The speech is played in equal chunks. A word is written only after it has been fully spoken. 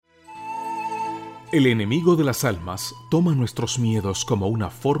El enemigo de las almas toma nuestros miedos como una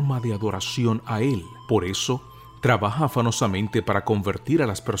forma de adoración a Él. Por eso, trabaja afanosamente para convertir a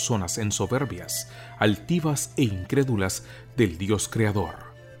las personas en soberbias, altivas e incrédulas del Dios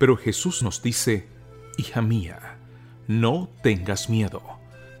Creador. Pero Jesús nos dice: hija mía, no tengas miedo.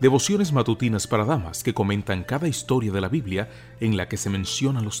 Devociones matutinas para damas que comentan cada historia de la Biblia en la que se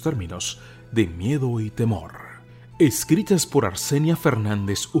mencionan los términos de miedo y temor. Escritas por Arsenia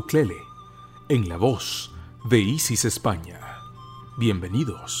Fernández Uclele, en la voz de Isis España.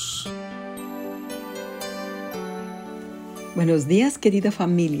 Bienvenidos. Buenos días, querida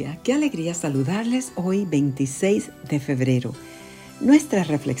familia. Qué alegría saludarles hoy, 26 de febrero. Nuestra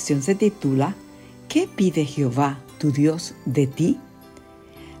reflexión se titula: ¿Qué pide Jehová, tu Dios, de ti?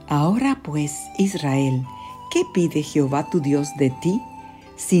 Ahora pues, Israel, ¿qué pide Jehová tu Dios de ti?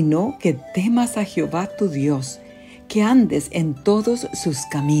 Sino que temas a Jehová tu Dios, que andes en todos sus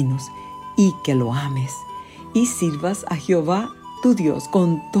caminos, y que lo ames, y sirvas a Jehová tu Dios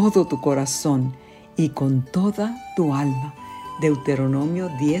con todo tu corazón y con toda tu alma. Deuteronomio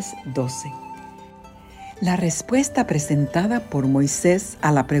 10:12. La respuesta presentada por Moisés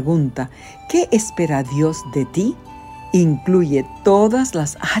a la pregunta ¿qué espera Dios de ti? Incluye todas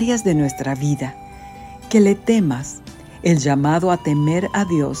las áreas de nuestra vida. Que le temas. El llamado a temer a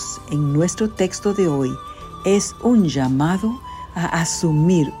Dios en nuestro texto de hoy es un llamado a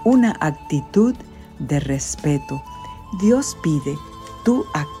asumir una actitud de respeto. Dios pide tu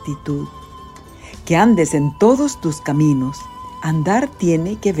actitud. Que andes en todos tus caminos. Andar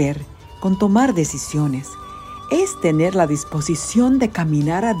tiene que ver con tomar decisiones. Es tener la disposición de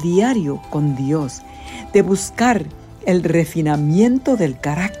caminar a diario con Dios, de buscar el refinamiento del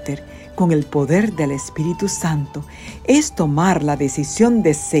carácter con el poder del Espíritu Santo. Es tomar la decisión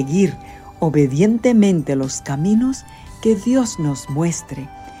de seguir obedientemente los caminos que Dios nos muestre.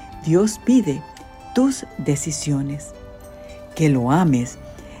 Dios pide tus decisiones. Que lo ames.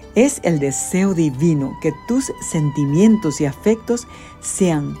 Es el deseo divino que tus sentimientos y afectos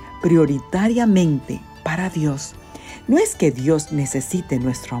sean prioritariamente para Dios. No es que Dios necesite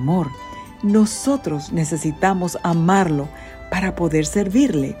nuestro amor. Nosotros necesitamos amarlo para poder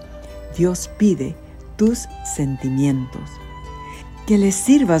servirle. Dios pide tus sentimientos. Que le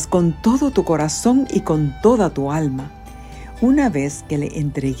sirvas con todo tu corazón y con toda tu alma. Una vez que le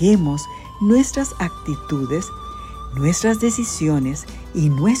entreguemos nuestras actitudes, nuestras decisiones y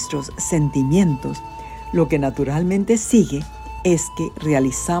nuestros sentimientos, lo que naturalmente sigue es que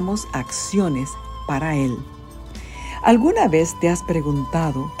realizamos acciones para Él. ¿Alguna vez te has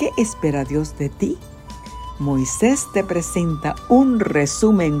preguntado qué espera Dios de ti? Moisés te presenta un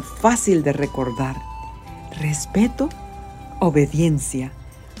resumen fácil de recordar: respeto, obediencia,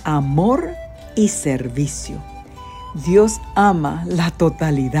 amor y servicio. Dios ama la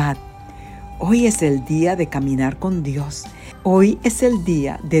totalidad. Hoy es el día de caminar con Dios. Hoy es el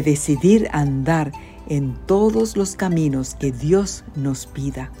día de decidir andar en todos los caminos que Dios nos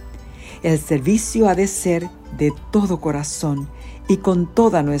pida. El servicio ha de ser de todo corazón y con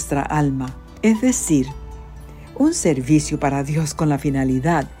toda nuestra alma, es decir, un servicio para Dios con la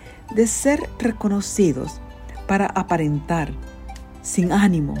finalidad de ser reconocidos, para aparentar, sin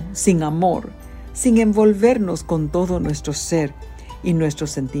ánimo, sin amor, sin envolvernos con todo nuestro ser y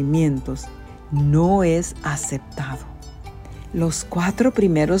nuestros sentimientos, no es aceptado. Los 4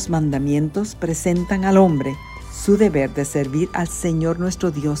 primeros mandamientos presentan al hombre su deber de servir al Señor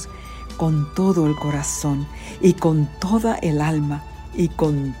nuestro Dios con todo el corazón y con toda el alma y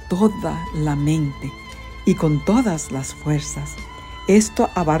con toda la mente y con todas las fuerzas. Esto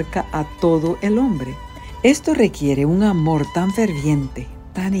abarca a todo el hombre. Esto requiere un amor tan ferviente,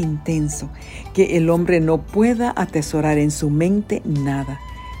 tan intenso, que el hombre no pueda atesorar en su mente nada,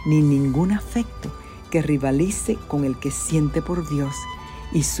 ni ningún afecto que rivalice con el que siente por Dios,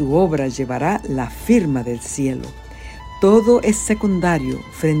 y su obra llevará la firma del cielo. Todo es secundario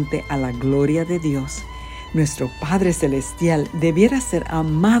frente a la gloria de Dios. Nuestro Padre Celestial debiera ser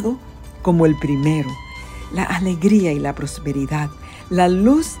amado como el primero, la alegría y la prosperidad, la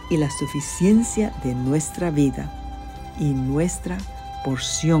luz y la suficiencia de nuestra vida y nuestra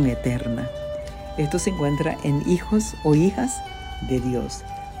porción eterna. Esto se encuentra en Hijos o Hijas de Dios,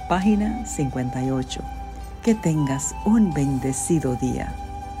 página 58. Que tengas un bendecido día.